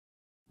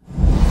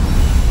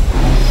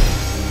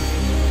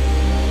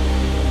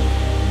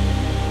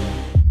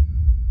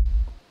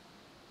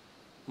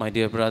My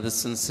dear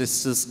brothers and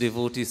sisters,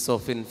 devotees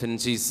of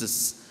infant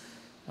Jesus,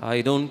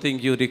 I don't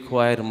think you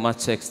require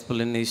much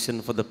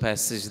explanation for the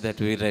passage that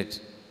we read,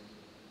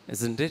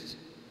 isn't it?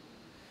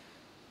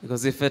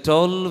 Because if at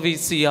all we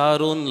see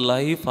our own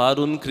life, our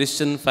own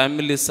Christian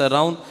families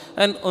around,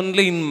 and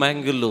only in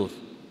Mangalore,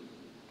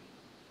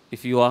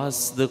 if you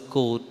ask the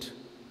court,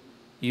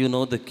 you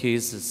know the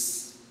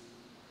cases.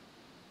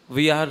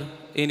 We are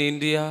in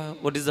India,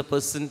 what is the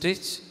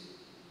percentage?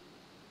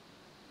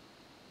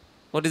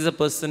 What is the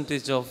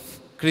percentage of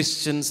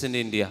Christians in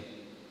India?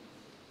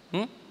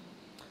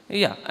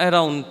 Yeah,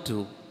 around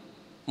 2,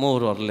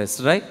 more or less,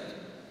 right?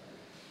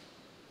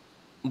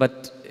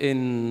 But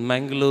in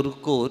Mangalore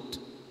court,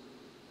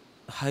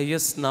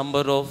 highest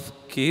number of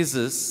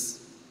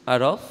cases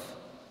are of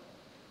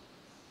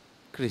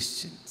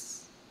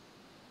Christians.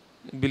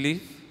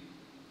 Believe?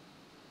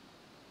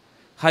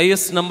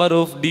 Highest number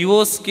of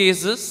divorce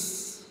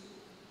cases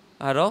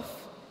are of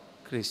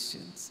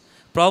Christians.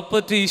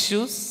 Property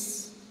issues,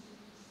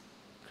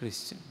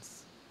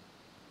 Christians.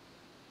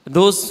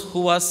 Those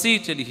who are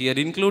seated here,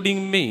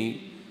 including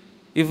me,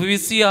 if we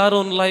see our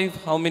own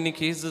life, how many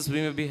cases we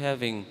may be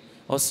having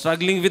or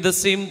struggling with the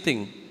same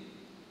thing.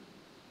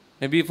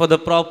 Maybe for the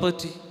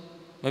property,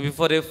 maybe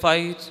for a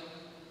fight,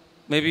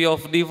 maybe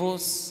of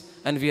divorce,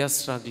 and we are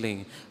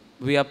struggling.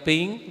 We are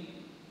paying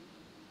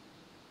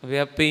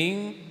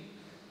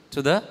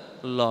to the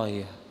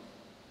lawyer.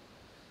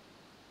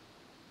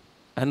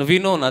 And we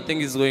know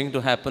nothing is going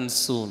to happen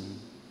soon.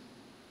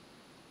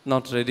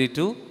 Not ready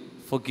to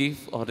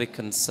forgive or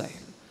reconcile.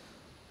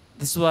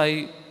 That's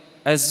why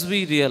as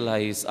we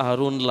realize our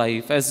own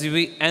life, as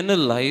we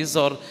analyze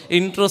or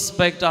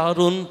introspect our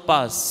own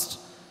past,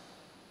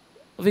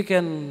 we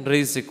can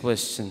raise a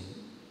question,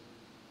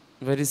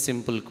 very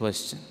simple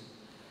question.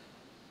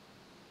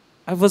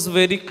 I was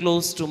very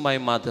close to my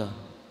mother.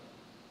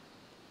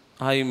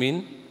 I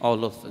mean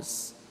all of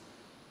us.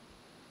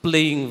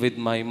 Playing with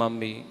my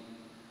mummy,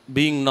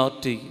 being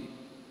naughty,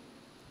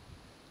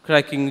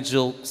 cracking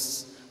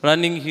jokes,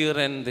 running here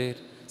and there,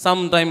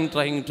 sometimes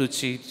trying to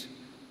cheat,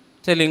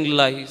 telling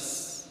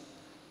lies.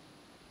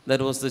 That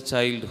was the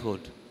childhood.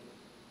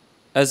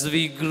 As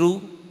we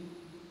grew,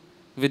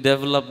 we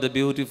developed a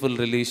beautiful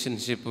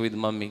relationship with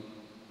Mummy.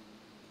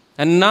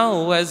 And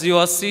now, as you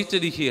are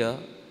seated here,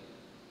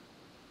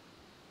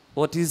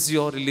 what is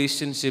your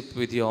relationship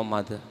with your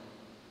mother?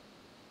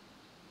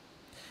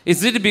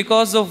 Is it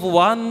because of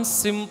one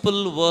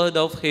simple word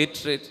of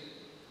hatred?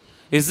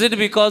 Is it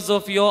because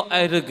of your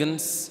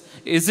arrogance?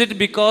 Is it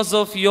because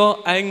of your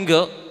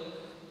anger?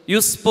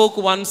 You spoke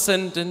one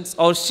sentence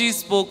or she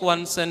spoke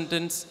one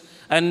sentence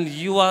and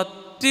you are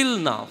till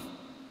now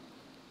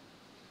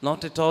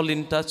not at all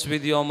in touch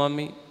with your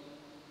mummy,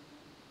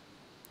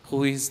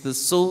 who is the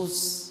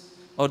source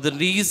or the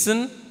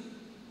reason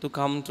to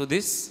come to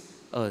this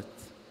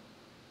earth.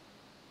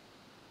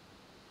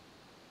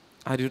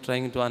 Are you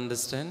trying to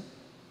understand?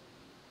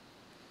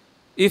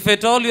 If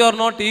at all you are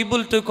not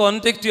able to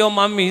contact your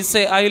mummy,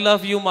 say, I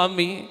love you,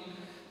 mummy.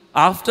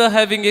 After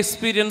having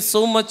experienced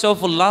so much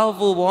of love,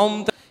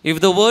 warmth,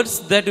 if the words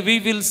that we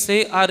will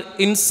say are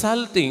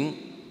insulting,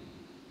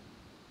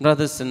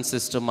 brothers and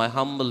sisters, my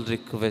humble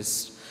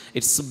request,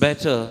 it's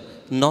better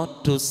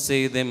not to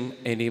say them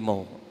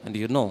anymore. And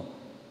you know,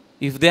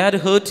 if they are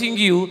hurting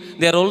you,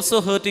 they are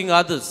also hurting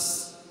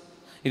others.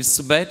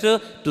 It's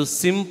better to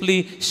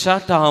simply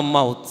shut our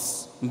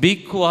mouths, be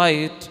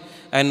quiet,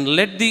 and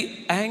let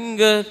the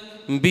anger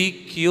be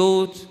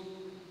cured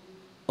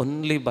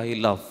only by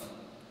love,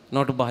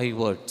 not by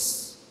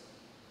words.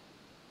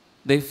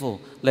 Therefore,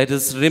 let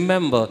us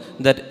remember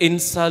that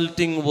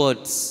insulting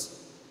words,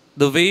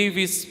 the way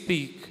we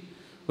speak,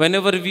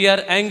 whenever we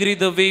are angry,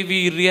 the way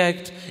we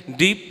react,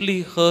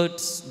 deeply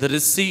hurts the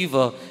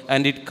receiver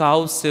and it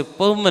causes a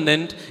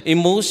permanent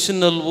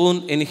emotional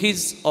wound in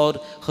his or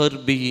her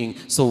being.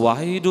 So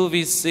why do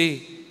we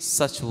say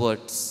such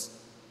words?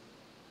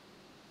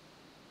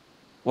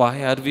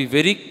 Why are we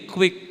very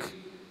quick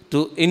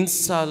to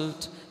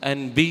insult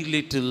and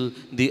belittle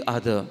the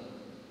other?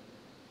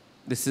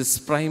 This is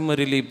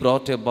primarily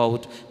brought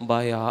about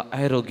by our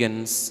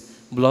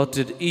arrogance,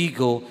 bloated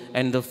ego,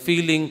 and the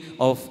feeling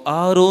of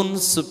our own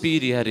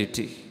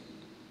superiority.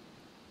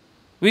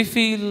 We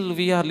feel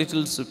we are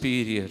little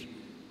superior.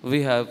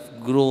 We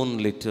have grown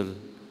little.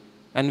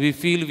 And we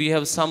feel we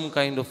have some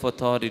kind of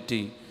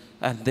authority.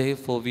 And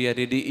therefore we are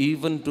ready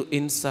even to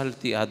insult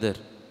the other.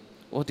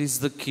 What is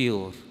the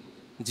cure?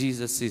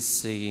 Jesus is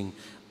saying,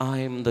 I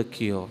am the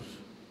cure.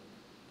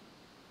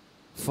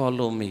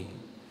 Follow me.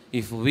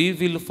 If we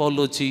will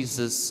follow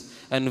Jesus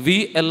and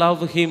we allow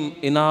Him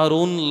in our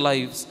own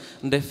lives,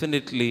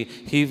 definitely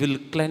He will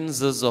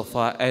cleanse us of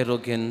our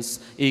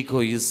arrogance,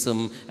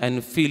 egoism,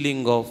 and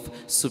feeling of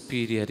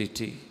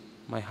superiority.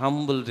 My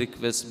humble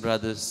request,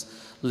 brothers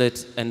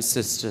and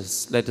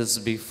sisters, let us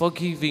be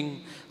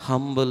forgiving,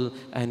 humble,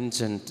 and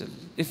gentle.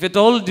 If at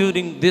all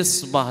during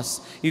this Mass,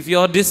 if you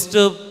are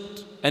disturbed,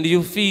 and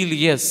you feel,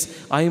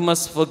 yes, I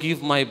must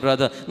forgive my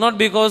brother, not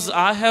because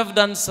I have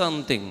done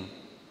something,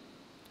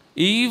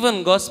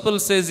 Even gospel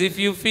says if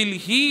you feel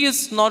he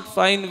is not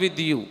fine with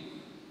you,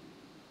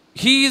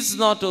 he is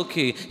not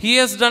okay, he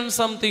has done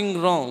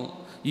something wrong,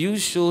 you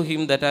show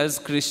him that as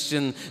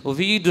Christian,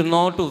 we do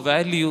not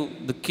value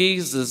the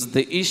cases,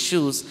 the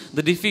issues,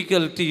 the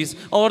difficulties,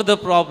 or the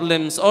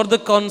problems, or the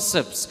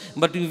concepts,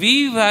 but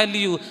we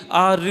value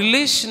our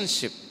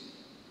relationship.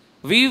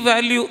 We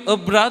value a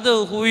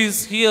brother who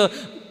is here,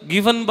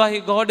 given by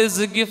God as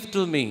a gift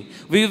to me.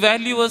 We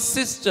value a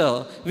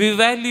sister, we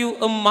value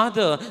a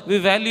mother, we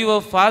value a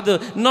father,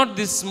 not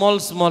these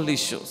small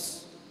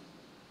issues.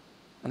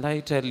 And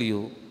I tell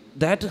you,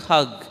 that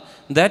hug,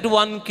 that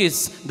one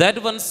kiss,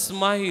 that one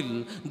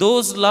smile,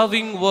 those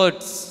loving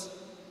words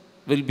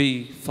will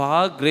be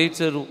far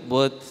greater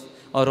worth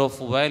or of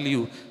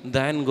value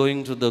than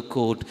going to the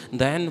court,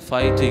 than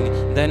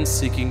fighting, than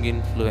seeking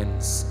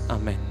influence.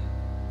 Amen.